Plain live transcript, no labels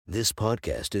This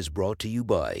podcast is brought to you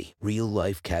by Real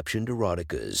Life Captioned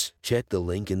Eroticas. Check the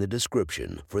link in the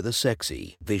description for the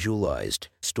sexy, visualized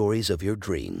stories of your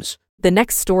dreams. The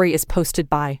next story is posted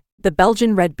by the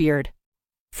Belgian Redbeard.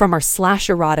 From our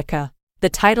 /erotica, the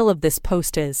title of this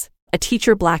post is A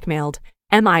Teacher Blackmailed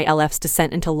MILF's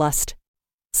Descent into Lust.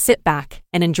 Sit back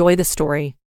and enjoy the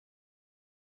story.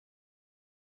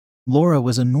 Laura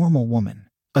was a normal woman,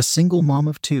 a single mom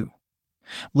of two,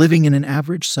 living in an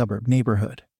average suburb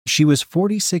neighborhood. She was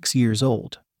 46 years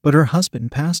old, but her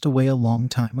husband passed away a long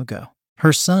time ago.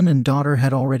 Her son and daughter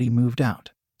had already moved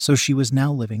out, so she was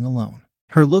now living alone.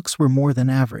 Her looks were more than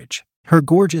average. Her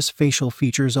gorgeous facial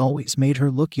features always made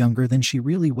her look younger than she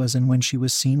really was, and when she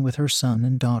was seen with her son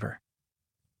and daughter,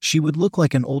 she would look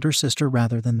like an older sister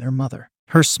rather than their mother.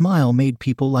 Her smile made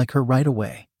people like her right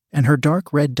away, and her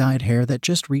dark red dyed hair that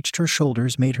just reached her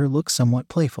shoulders made her look somewhat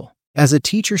playful. As a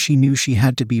teacher, she knew she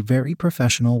had to be very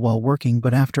professional while working,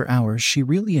 but after hours she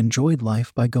really enjoyed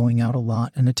life by going out a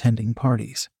lot and attending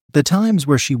parties. The times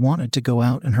where she wanted to go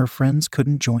out and her friends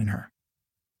couldn't join her,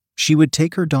 she would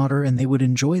take her daughter and they would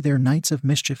enjoy their nights of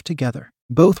mischief together.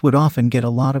 Both would often get a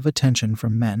lot of attention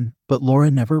from men, but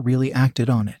Laura never really acted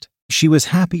on it. She was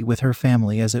happy with her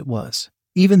family as it was,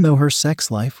 even though her sex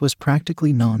life was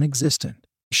practically non-existent.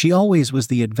 She always was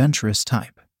the adventurous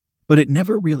type, but it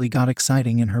never really got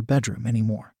exciting in her bedroom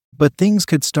anymore. But things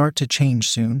could start to change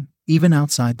soon, even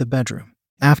outside the bedroom.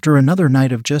 After another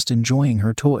night of just enjoying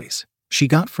her toys, she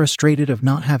got frustrated of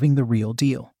not having the real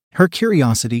deal. Her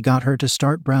curiosity got her to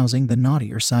start browsing the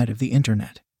naughtier side of the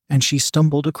internet, and she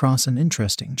stumbled across an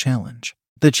interesting challenge.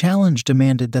 The challenge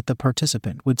demanded that the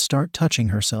participant would start touching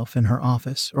herself in her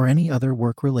office or any other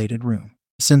work-related room.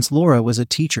 Since Laura was a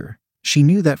teacher, she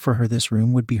knew that for her this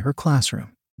room would be her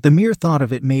classroom. The mere thought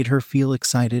of it made her feel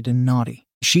excited and naughty.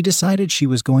 She decided she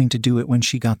was going to do it when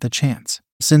she got the chance.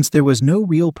 Since there was no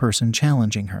real person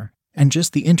challenging her, and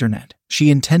just the internet, she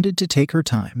intended to take her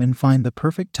time and find the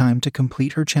perfect time to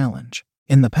complete her challenge.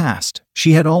 In the past,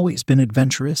 she had always been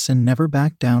adventurous and never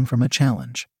backed down from a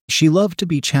challenge. She loved to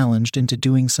be challenged into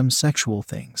doing some sexual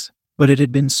things, but it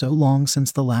had been so long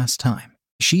since the last time.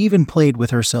 She even played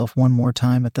with herself one more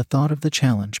time at the thought of the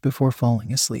challenge before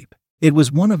falling asleep. It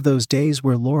was one of those days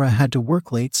where Laura had to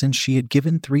work late since she had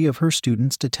given 3 of her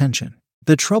students detention.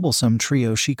 The troublesome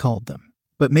trio, she called them,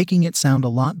 but making it sound a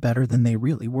lot better than they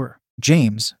really were.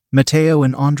 James, Mateo,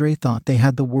 and Andre thought they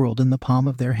had the world in the palm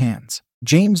of their hands.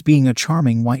 James being a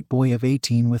charming white boy of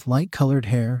 18 with light-colored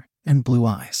hair and blue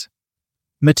eyes.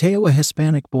 Mateo, a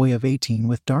Hispanic boy of 18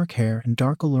 with dark hair and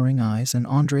dark alluring eyes, and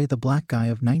Andre, the black guy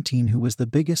of 19 who was the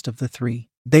biggest of the 3.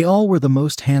 They all were the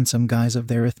most handsome guys of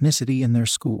their ethnicity in their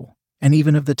school, and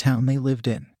even of the town they lived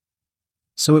in.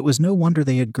 So it was no wonder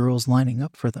they had girls lining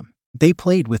up for them. They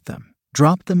played with them,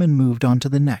 dropped them, and moved on to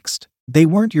the next. They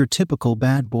weren't your typical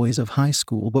bad boys of high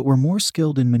school, but were more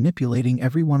skilled in manipulating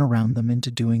everyone around them into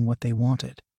doing what they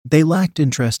wanted. They lacked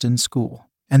interest in school,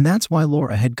 and that's why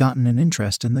Laura had gotten an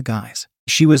interest in the guys.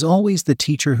 She was always the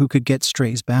teacher who could get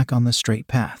strays back on the straight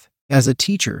path. As a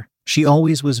teacher, she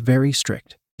always was very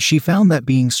strict. She found that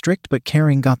being strict but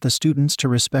caring got the students to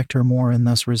respect her more, and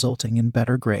thus resulting in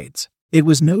better grades. It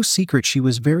was no secret she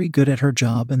was very good at her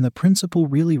job, and the principal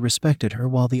really respected her,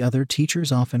 while the other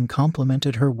teachers often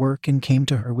complimented her work and came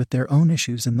to her with their own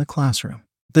issues in the classroom.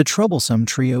 The troublesome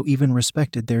trio even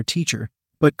respected their teacher,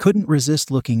 but couldn't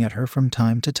resist looking at her from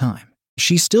time to time.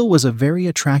 She still was a very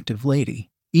attractive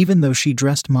lady, even though she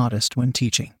dressed modest when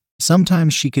teaching.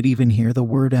 Sometimes she could even hear the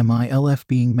word MILF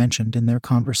being mentioned in their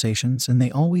conversations, and they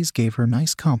always gave her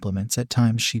nice compliments at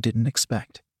times she didn't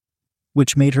expect,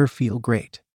 which made her feel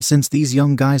great. Since these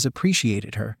young guys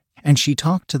appreciated her, and she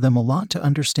talked to them a lot to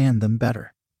understand them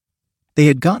better, they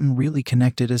had gotten really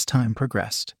connected as time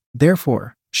progressed.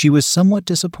 Therefore, she was somewhat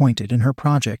disappointed in her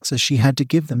projects as she had to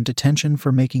give them detention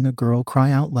for making a girl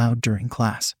cry out loud during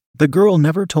class. The girl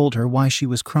never told her why she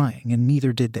was crying, and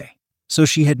neither did they, so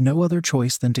she had no other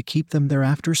choice than to keep them there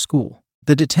after school.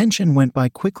 The detention went by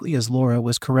quickly as Laura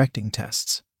was correcting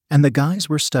tests, and the guys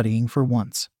were studying for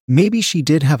once. Maybe she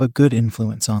did have a good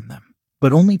influence on them,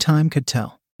 but only time could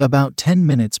tell. About 10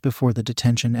 minutes before the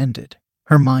detention ended,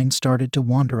 her mind started to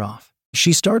wander off.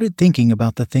 She started thinking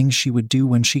about the things she would do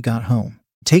when she got home.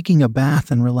 Taking a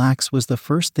bath and relax was the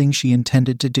first thing she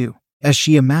intended to do. As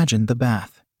she imagined the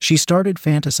bath, she started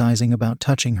fantasizing about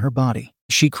touching her body.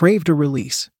 She craved a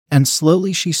release, and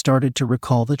slowly she started to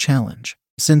recall the challenge.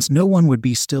 Since no one would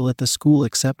be still at the school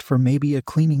except for maybe a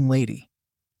cleaning lady,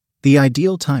 the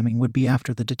ideal timing would be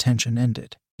after the detention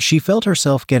ended. She felt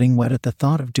herself getting wet at the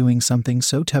thought of doing something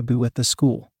so taboo at the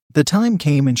school. The time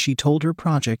came and she told her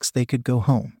projects they could go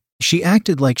home. She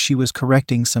acted like she was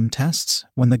correcting some tests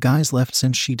when the guys left,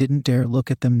 since she didn't dare look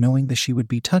at them, knowing that she would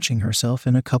be touching herself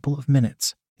in a couple of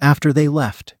minutes. After they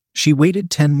left, she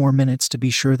waited 10 more minutes to be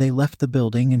sure they left the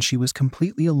building and she was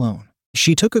completely alone.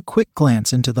 She took a quick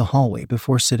glance into the hallway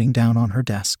before sitting down on her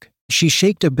desk. She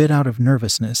shaked a bit out of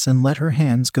nervousness and let her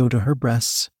hands go to her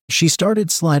breasts. She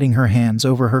started sliding her hands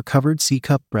over her covered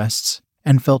C-cup breasts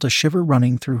and felt a shiver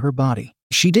running through her body.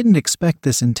 She didn't expect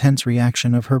this intense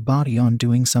reaction of her body on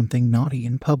doing something naughty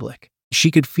in public. She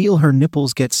could feel her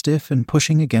nipples get stiff and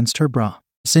pushing against her bra.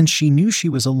 Since she knew she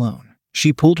was alone,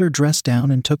 she pulled her dress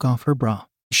down and took off her bra.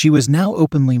 She was now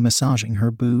openly massaging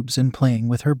her boobs and playing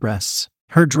with her breasts.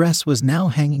 Her dress was now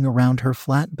hanging around her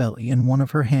flat belly and one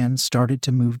of her hands started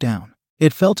to move down.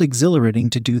 It felt exhilarating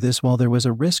to do this while there was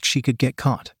a risk she could get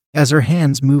caught. As her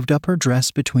hands moved up her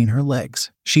dress between her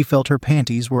legs, she felt her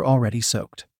panties were already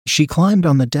soaked. She climbed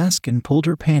on the desk and pulled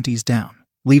her panties down,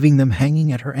 leaving them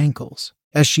hanging at her ankles.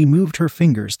 As she moved her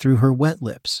fingers through her wet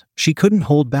lips, she couldn't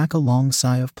hold back a long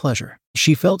sigh of pleasure.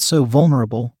 She felt so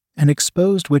vulnerable and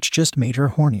exposed, which just made her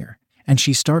hornier, and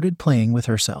she started playing with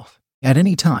herself. At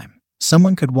any time,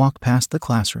 someone could walk past the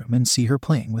classroom and see her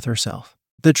playing with herself.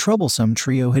 The troublesome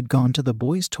trio had gone to the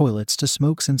boys' toilets to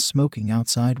smoke, since smoking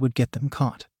outside would get them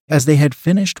caught. As they had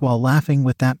finished while laughing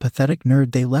with that pathetic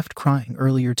nerd they left crying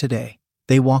earlier today,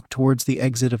 they walked towards the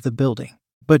exit of the building.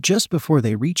 But just before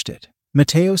they reached it,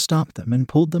 Mateo stopped them and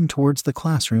pulled them towards the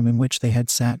classroom in which they had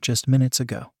sat just minutes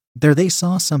ago. There they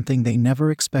saw something they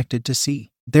never expected to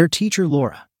see. Their teacher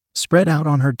Laura, spread out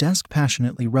on her desk,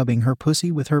 passionately rubbing her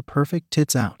pussy with her perfect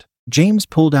tits out. James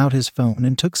pulled out his phone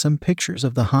and took some pictures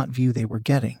of the hot view they were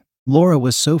getting. Laura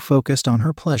was so focused on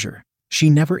her pleasure, she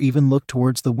never even looked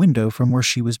towards the window from where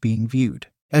she was being viewed.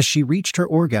 As she reached her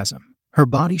orgasm, her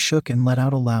body shook and let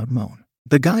out a loud moan.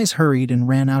 The guys hurried and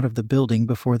ran out of the building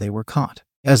before they were caught.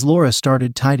 As Laura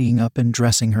started tidying up and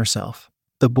dressing herself,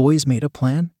 the boys made a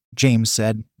plan. James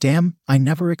said, "Damn, I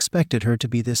never expected her to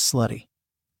be this slutty."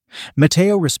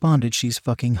 Mateo responded, "She's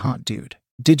fucking hot, dude.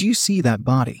 Did you see that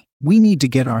body? We need to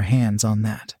get our hands on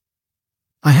that.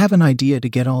 I have an idea to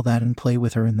get all that and play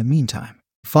with her in the meantime.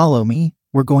 Follow me,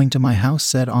 we're going to my house,"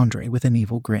 said Andre with an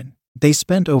evil grin. They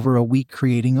spent over a week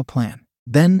creating a plan.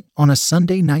 Then, on a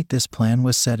Sunday night, this plan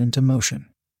was set into motion.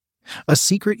 A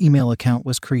secret email account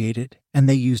was created, and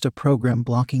they used a program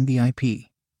blocking the IP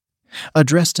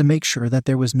address to make sure that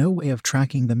there was no way of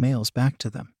tracking the mails back to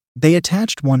them. They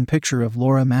attached one picture of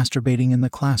Laura masturbating in the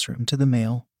classroom to the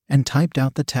mail and typed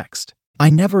out the text. "I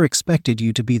never expected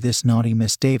you to be this naughty,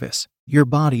 Miss Davis. Your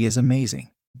body is amazing.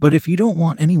 But if you don't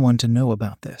want anyone to know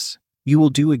about this, you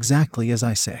will do exactly as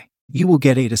I say. You will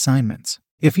get 8 assignments.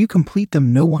 If you complete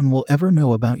them, no one will ever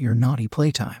know about your naughty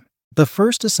playtime. The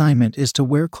first assignment is to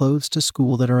wear clothes to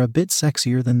school that are a bit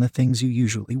sexier than the things you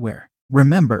usually wear.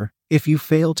 Remember, if you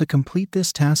fail to complete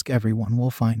this task, everyone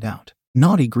will find out.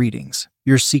 Naughty greetings,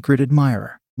 your secret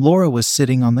admirer." Laura was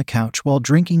sitting on the couch while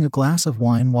drinking a glass of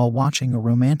wine while watching a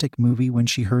romantic movie when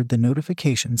she heard the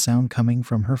notification sound coming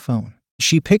from her phone.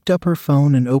 She picked up her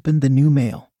phone and opened the new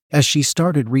mail. As she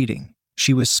started reading,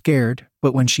 she was scared,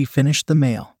 but when she finished the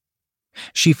mail,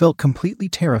 she felt completely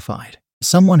terrified.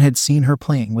 Someone had seen her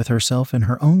playing with herself in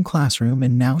her own classroom,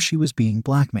 and now she was being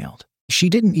blackmailed. She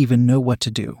didn't even know what to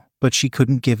do, but she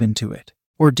couldn't give in to it.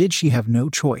 Or did she have no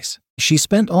choice? She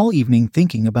spent all evening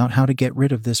thinking about how to get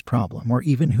rid of this problem, or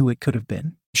even who it could have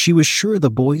been. She was sure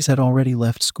the boys had already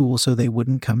left school so they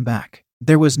wouldn't come back.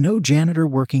 There was no janitor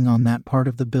working on that part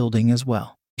of the building as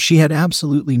well. She had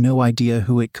absolutely no idea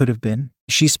who it could have been.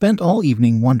 She spent all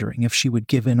evening wondering if she would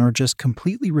give in or just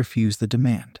completely refuse the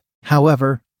demand.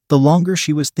 However, the longer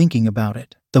she was thinking about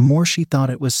it, the more she thought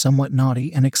it was somewhat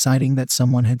naughty and exciting that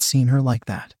someone had seen her like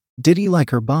that. Did he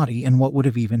like her body, and what would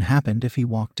have even happened if he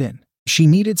walked in? She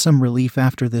needed some relief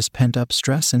after this pent-up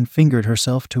stress and fingered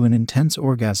herself to an intense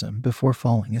orgasm before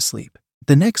falling asleep.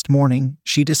 The next morning,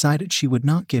 she decided she would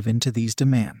not give in to these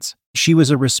demands. She was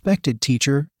a respected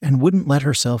teacher and wouldn't let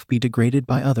herself be degraded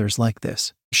by others like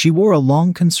this. She wore a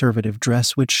long conservative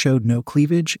dress which showed no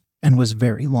cleavage and was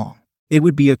very long. It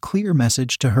would be a clear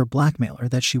message to her blackmailer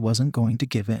that she wasn't going to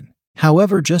give in.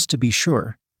 However, just to be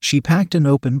sure, she packed an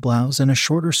open blouse and a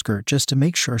shorter skirt just to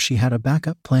make sure she had a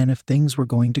backup plan if things were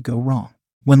going to go wrong.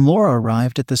 When Laura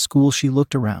arrived at the school, she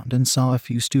looked around and saw a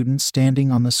few students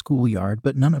standing on the schoolyard,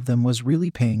 but none of them was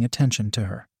really paying attention to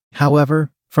her.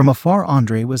 However, from afar,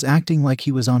 Andre was acting like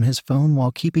he was on his phone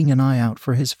while keeping an eye out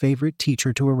for his favorite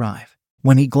teacher to arrive.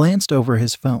 When he glanced over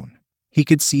his phone, he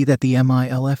could see that the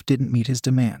MILF didn't meet his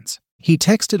demands. He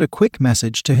texted a quick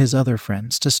message to his other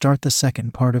friends to start the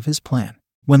second part of his plan.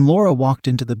 When Laura walked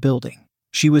into the building,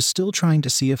 she was still trying to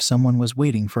see if someone was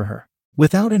waiting for her.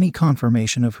 Without any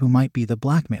confirmation of who might be the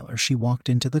blackmailer, she walked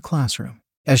into the classroom.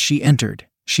 As she entered,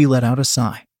 she let out a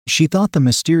sigh. She thought the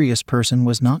mysterious person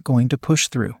was not going to push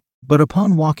through. But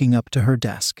upon walking up to her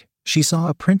desk, she saw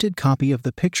a printed copy of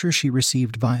the picture she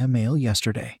received via mail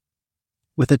yesterday,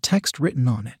 with a text written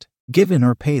on it, "Give in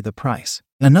or pay the price."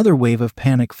 Another wave of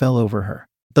panic fell over her.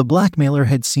 The blackmailer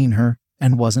had seen her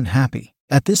and wasn't happy.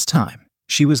 At this time,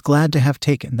 she was glad to have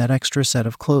taken that extra set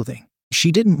of clothing.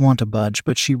 She didn't want to budge,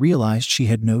 but she realized she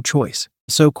had no choice.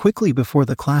 So quickly before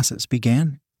the classes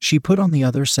began, she put on the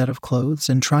other set of clothes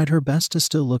and tried her best to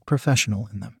still look professional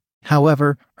in them.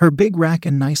 However, her big rack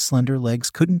and nice slender legs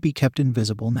couldn't be kept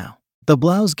invisible now. The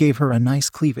blouse gave her a nice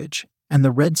cleavage, and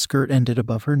the red skirt ended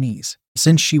above her knees.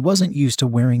 Since she wasn't used to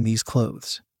wearing these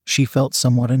clothes, she felt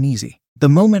somewhat uneasy. The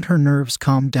moment her nerves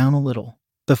calmed down a little,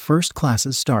 the first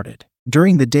classes started.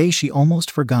 During the day, she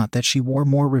almost forgot that she wore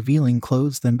more revealing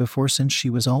clothes than before, since she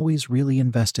was always really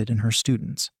invested in her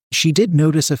students. She did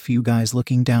notice a few guys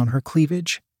looking down her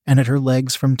cleavage and at her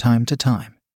legs from time to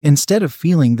time. Instead of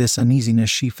feeling this uneasiness,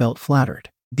 she felt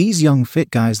flattered. These young fit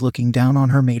guys looking down on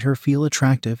her made her feel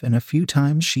attractive, and a few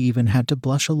times she even had to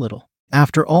blush a little.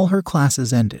 After all her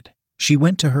classes ended, she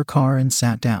went to her car and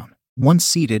sat down. Once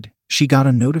seated, she got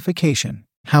a notification.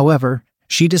 However,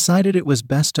 she decided it was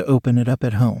best to open it up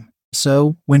at home.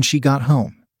 So, when she got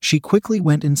home, she quickly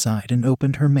went inside and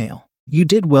opened her mail. "You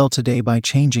did well today by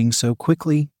changing so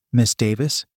quickly, Miss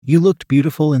Davis. You looked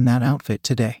beautiful in that outfit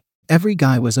today." Every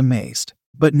guy was amazed.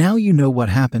 "But now you know what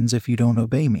happens if you don't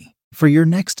obey me. For your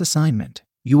next assignment,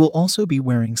 you will also be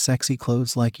wearing sexy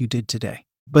clothes like you did today.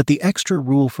 But the extra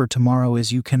rule for tomorrow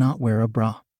is you cannot wear a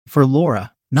bra." For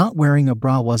Laura, not wearing a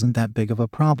bra wasn't that big of a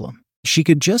problem. She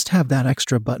could just have that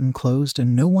extra button closed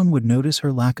and no one would notice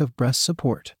her lack of breast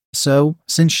support. So,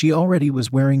 since she already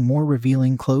was wearing more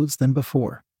revealing clothes than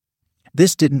before,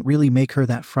 this didn't really make her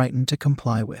that frightened to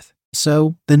comply with.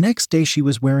 So, the next day she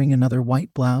was wearing another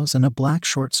white blouse and a black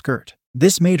short skirt.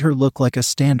 This made her look like a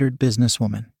standard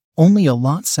businesswoman, only a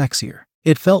lot sexier.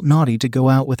 It felt naughty to go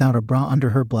out without a bra under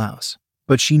her blouse,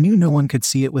 but she knew no one could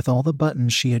see it with all the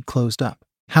buttons she had closed up.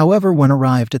 However, when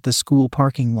arrived at the school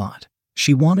parking lot,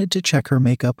 she wanted to check her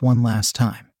makeup one last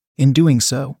time. In doing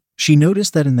so, she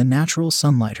noticed that in the natural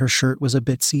sunlight her shirt was a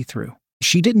bit see-through.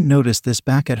 She didn't notice this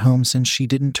back at home since she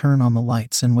didn't turn on the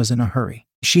lights and was in a hurry.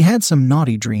 She had some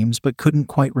naughty dreams but couldn't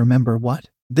quite remember what.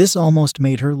 This almost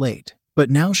made her late, but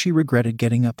now she regretted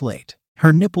getting up late.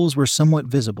 Her nipples were somewhat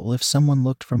visible if someone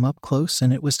looked from up close,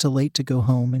 and it was too late to go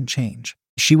home and change.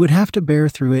 She would have to bear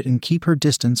through it and keep her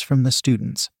distance from the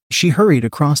students. She hurried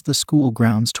across the school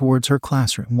grounds towards her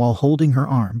classroom while holding her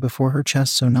arm before her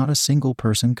chest so not a single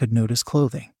person could notice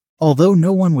clothing. Although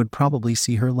no one would probably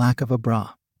see her lack of a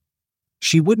bra,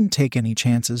 she wouldn't take any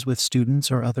chances with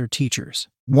students or other teachers.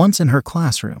 Once in her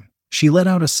classroom, she let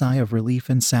out a sigh of relief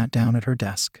and sat down at her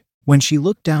desk. When she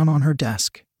looked down on her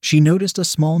desk, she noticed a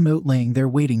small note laying there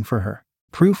waiting for her.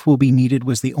 "Proof will be needed"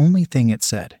 was the only thing it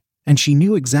said, and she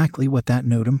knew exactly what that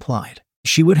note implied.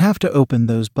 She would have to open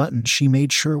those buttons she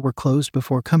made sure were closed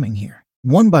before coming here.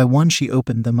 One by one she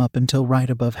opened them up until right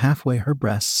above halfway her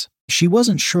breasts. She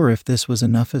wasn't sure if this was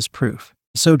enough as proof,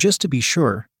 so just to be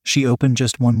sure, she opened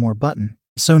just one more button.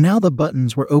 So now the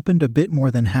buttons were opened a bit more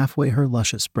than halfway her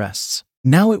luscious breasts.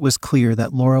 Now it was clear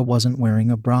that Laura wasn't wearing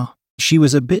a bra. She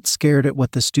was a bit scared at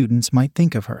what the students might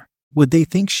think of her. Would they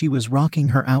think she was rocking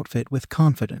her outfit with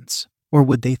confidence? Or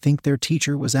would they think their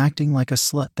teacher was acting like a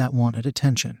slut that wanted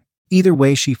attention? Either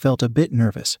way, she felt a bit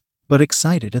nervous, but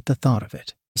excited at the thought of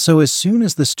it. So as soon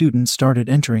as the students started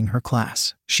entering her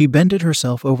class, she bended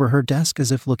herself over her desk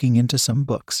as if looking into some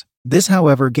books. This,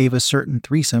 however, gave a certain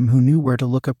threesome who knew where to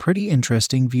look a pretty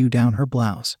interesting view down her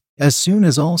blouse. As soon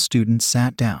as all students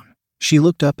sat down, she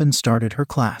looked up and started her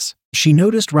class. She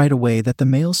noticed right away that the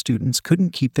male students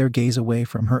couldn't keep their gaze away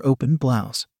from her open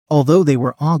blouse. Although they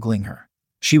were ogling her,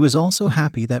 she was also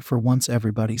happy that for once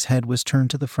everybody's head was turned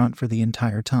to the front for the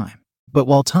entire time. But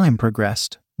while time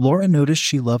progressed, Laura noticed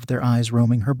she loved their eyes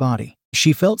roaming her body.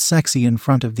 She felt sexy in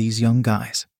front of these young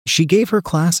guys. She gave her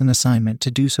class an assignment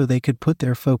to do so they could put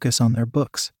their focus on their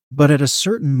books. But at a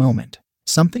certain moment,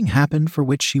 something happened for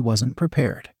which she wasn't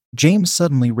prepared. James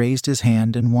suddenly raised his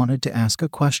hand and wanted to ask a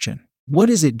question. "What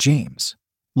is it, James?"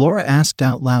 Laura asked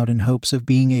out loud in hopes of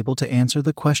being able to answer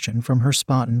the question from her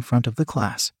spot in front of the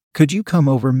class. "Could you come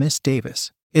over, Miss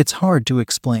Davis? It's hard to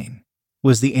explain,"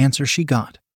 was the answer she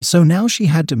got. So now she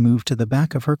had to move to the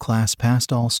back of her class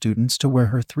past all students to where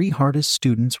her three hardest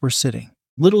students were sitting.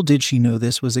 Little did she know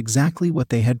this was exactly what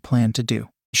they had planned to do.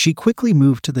 She quickly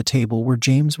moved to the table where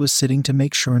James was sitting to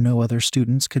make sure no other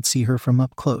students could see her from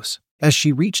up close. As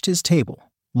she reached his table,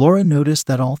 Laura noticed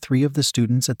that all 3 of the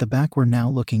students at the back were now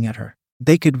looking at her.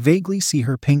 They could vaguely see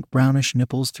her pink-brownish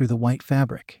nipples through the white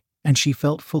fabric, and she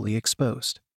felt fully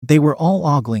exposed. They were all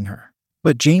ogling her,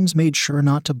 but James made sure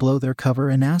not to blow their cover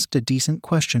and asked a decent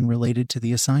question related to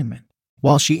the assignment.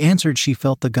 While she answered, she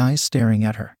felt the guys staring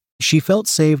at her. She felt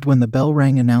saved when the bell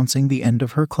rang announcing the end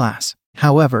of her class.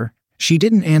 However, she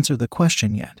didn't answer the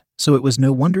question yet, so it was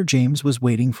no wonder James was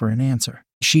waiting for an answer.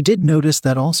 She did notice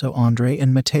that also Andre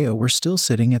and Mateo were still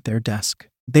sitting at their desk.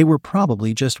 They were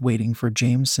probably just waiting for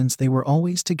James since they were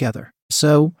always together.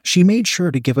 So, she made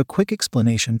sure to give a quick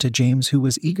explanation to James, who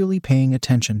was eagerly paying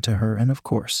attention to her and, of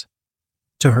course,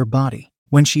 to her body.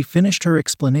 When she finished her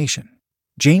explanation,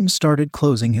 James started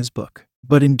closing his book.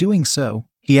 But in doing so,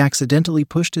 he accidentally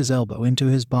pushed his elbow into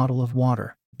his bottle of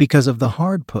water. Because of the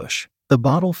hard push, the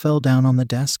bottle fell down on the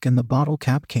desk and the bottle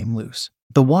cap came loose.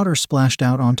 The water splashed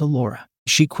out onto Laura.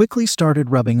 She quickly started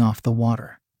rubbing off the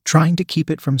water, trying to keep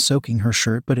it from soaking her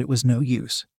shirt, but it was no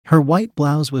use. Her white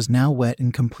blouse was now wet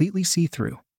and completely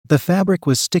see-through. The fabric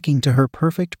was sticking to her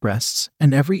perfect breasts,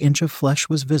 and every inch of flesh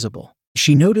was visible.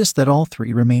 She noticed that all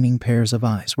 3 remaining pairs of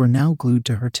eyes were now glued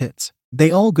to her tits. They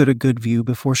all got a good view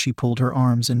before she pulled her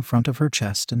arms in front of her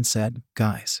chest and said,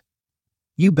 "Guys,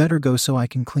 you better go so I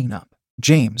can clean up.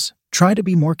 James, try to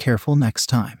be more careful next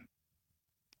time,"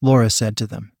 Laura said to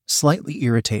them, slightly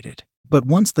irritated. But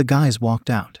once the guys walked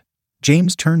out,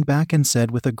 James turned back and said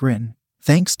with a grin,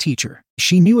 "Thanks, teacher."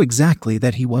 She knew exactly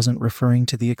that he wasn't referring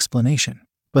to the explanation,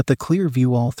 but the clear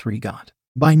view all 3 got.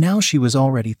 By now she was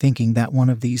already thinking that one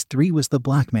of these 3 was the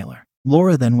blackmailer.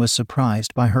 Laura then was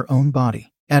surprised by her own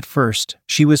body. At first,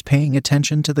 she was paying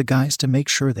attention to the guys to make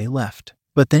sure they left,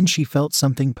 but then she felt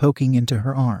something poking into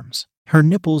her arms. Her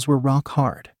nipples were rock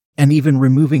hard, and even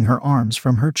removing her arms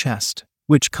from her chest,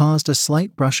 which caused a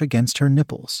slight brush against her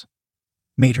nipples,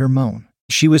 made her moan.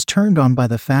 She was turned on by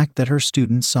the fact that her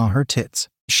students saw her tits.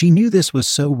 She knew this was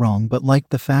so wrong but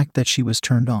liked the fact that she was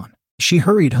turned on. She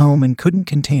hurried home and couldn't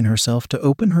contain herself to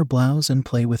open her blouse and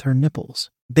play with her nipples.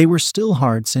 They were still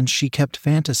hard since she kept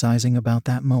fantasizing about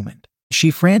that moment. She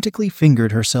frantically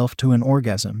fingered herself to an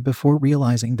orgasm before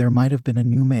realizing there might have been a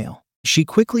new mail. She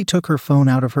quickly took her phone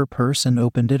out of her purse and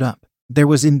opened it up. There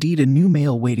was indeed a new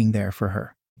mail waiting there for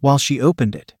her. While she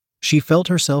opened it, she felt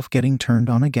herself getting turned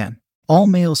on again. "All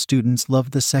male students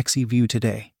loved the sexy view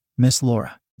today, Miss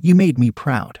Laura. You made me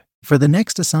proud. For the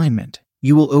next assignment,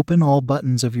 you will open all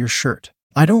buttons of your shirt.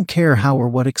 I don't care how or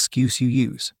what excuse you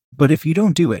use, but if you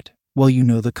don't do it, well, you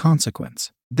know the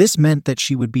consequence." This meant that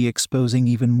she would be exposing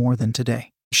even more than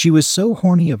today. She was so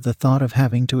horny of the thought of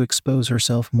having to expose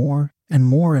herself more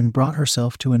and brought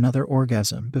herself to another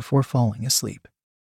orgasm before falling asleep.